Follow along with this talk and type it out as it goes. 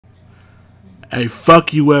Hey,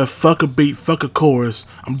 fuck UF, fuck a beat, fuck a chorus.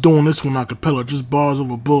 I'm doing this one a cappella, just bars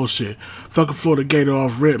over bullshit. Fuck a Florida Gator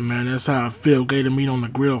off rip, man. That's how I feel. Gator meat on the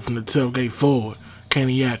grill from the tailgate forward.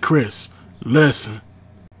 Caniac Chris. Listen.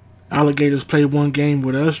 Alligators play one game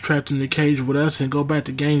with us, trapped in the cage with us, and go back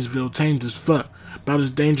to Gainesville, tamed as fuck. About as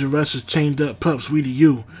dangerous as chained up pups, we to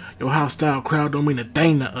you. Your hostile crowd don't mean a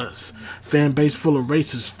thing to us. Fan base full of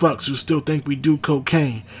racist fucks who still think we do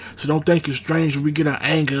cocaine. So don't think it's strange when we get our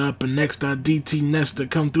anger up and next our DT Nesta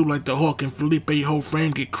come through like the Hawk and Felipe whole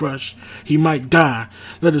frame get crushed. He might die.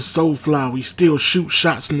 Let his soul fly. We still shoot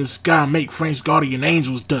shots in the sky, make Frank's guardian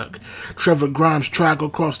angels duck. Trevor Grimes try go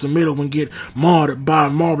across the middle and get martyred by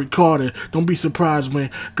Maury Carter. Don't be surprised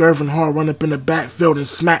when Gervin Hart run up in the backfield and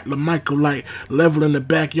smack LaMichael like level in the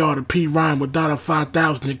backyard of P. Ryan without a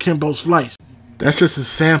 5,000 and Kimbo Slice. That's just a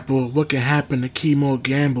sample of what can happen to Kimo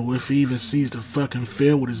Gamble if he even sees the fucking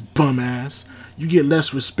field with his bum ass. You get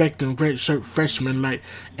less respect than redshirt freshmen like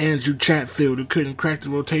Andrew Chatfield, who couldn't crack the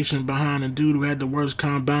rotation behind a dude who had the worst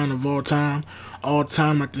combine of all time. All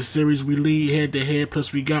time like the series we lead head to head,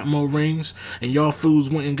 plus we got more rings. And y'all fools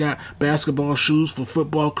went and got basketball shoes for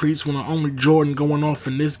football cleats when the only Jordan going off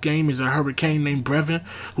in this game is a hurricane named Brevin.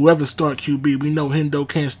 Whoever start QB, we know Hendo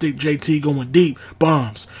can't stick JT going deep.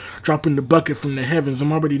 Bombs. Dropping the bucket from the heavens.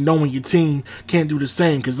 I'm already knowing your team can't do the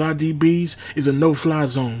same, cause our DBs is a no-fly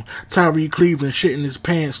zone. Tyree Cleveland shitting his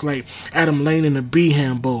pants like Adam Lane in a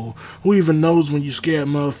Beeham Bowl. Who even knows when you scared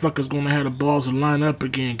motherfuckers gonna have the balls to line up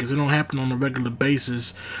again, cause it don't happen on a regular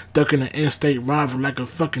basis. Ducking an in-state rival like a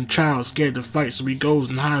fucking child scared to fight, so he goes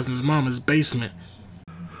and hides in his mama's basement.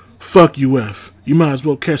 Fuck UF. You might as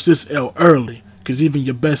well catch this L early, cause even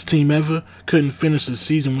your best team ever couldn't finish the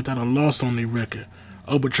season without a loss on their record.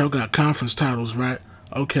 Oh, but y'all got conference titles, right?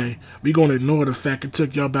 Okay, we gonna ignore the fact it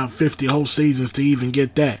took y'all about 50 whole seasons to even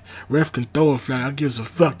get that. Ref can throw a flag, I gives a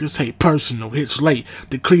fuck, this hate personal, hits late,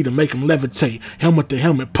 the cleat to make him levitate, helmet to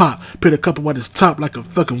helmet pop, put a couple at his top like a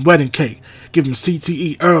fucking wedding cake, give him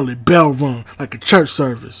CTE early, bell rung, like a church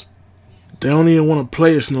service. They don't even want to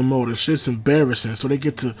play us no more. The shit's embarrassing, so they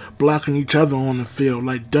get to blocking each other on the field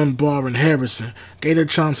like Dunbar and Harrison. Gator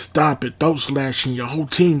trying to stop it, throat slashing, your whole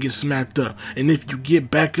team gets smacked up. And if you get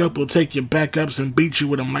back up, we'll take your backups and beat you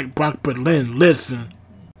with them like Brock Berlin. Listen,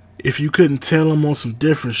 if you couldn't tell them on some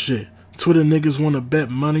different shit. Twitter niggas want to bet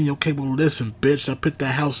money? Okay, well listen, bitch. I put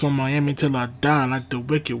that house on Miami till I die like the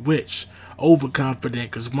Wicked Witch. Overconfident,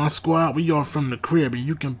 cause my squad, we all from the crib, and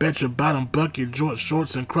you can bet your bottom bucket, short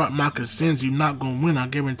shorts, and crop moccasins you not gonna win, I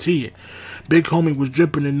guarantee it. Big homie was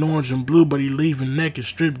dripping in orange and blue, but he leaving naked,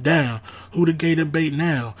 stripped down. Who the Gator bait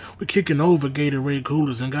now? We kicking over Gatorade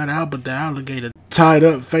coolers and got Albert the alligator tied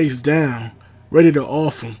up face down, ready to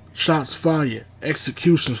off him. Shots fired,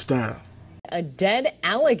 execution style. A dead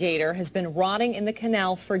alligator has been rotting in the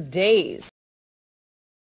canal for days.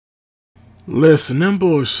 Listen, them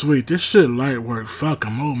boys sweet. This shit light work. Fuck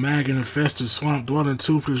 'em. Old mag-infested swamp dwelling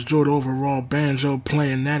toothless Jord overall banjo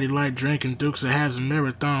playing natty light drinking Dukes of Hazzard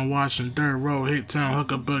marathon watching dirt road hit town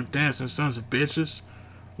hooker buck dancing sons of bitches.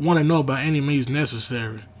 Want to know by any means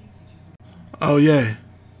necessary. Oh yeah.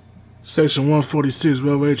 Section 146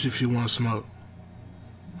 well H if you want smoke.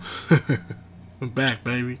 I'm back,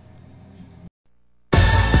 baby.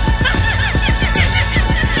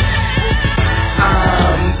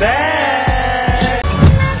 I'm back.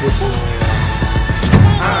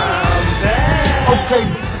 Okay,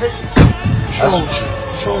 what's wrong with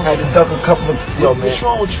you? Had to duck a couple of... Yo, man. What's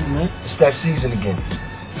wrong with you, man? It's that season again.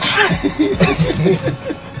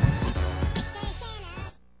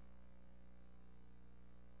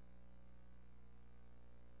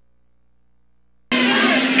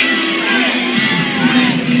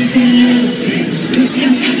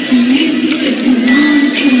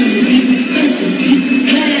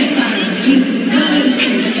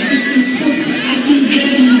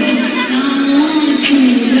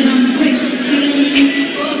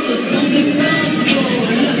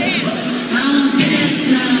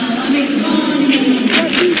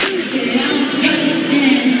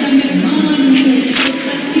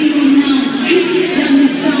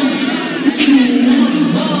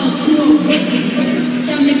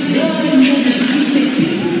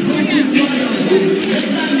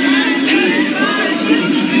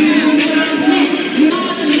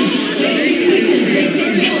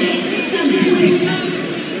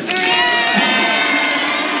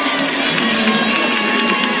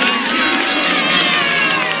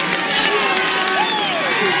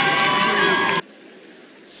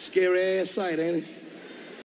 Scary ass sight, ain't it?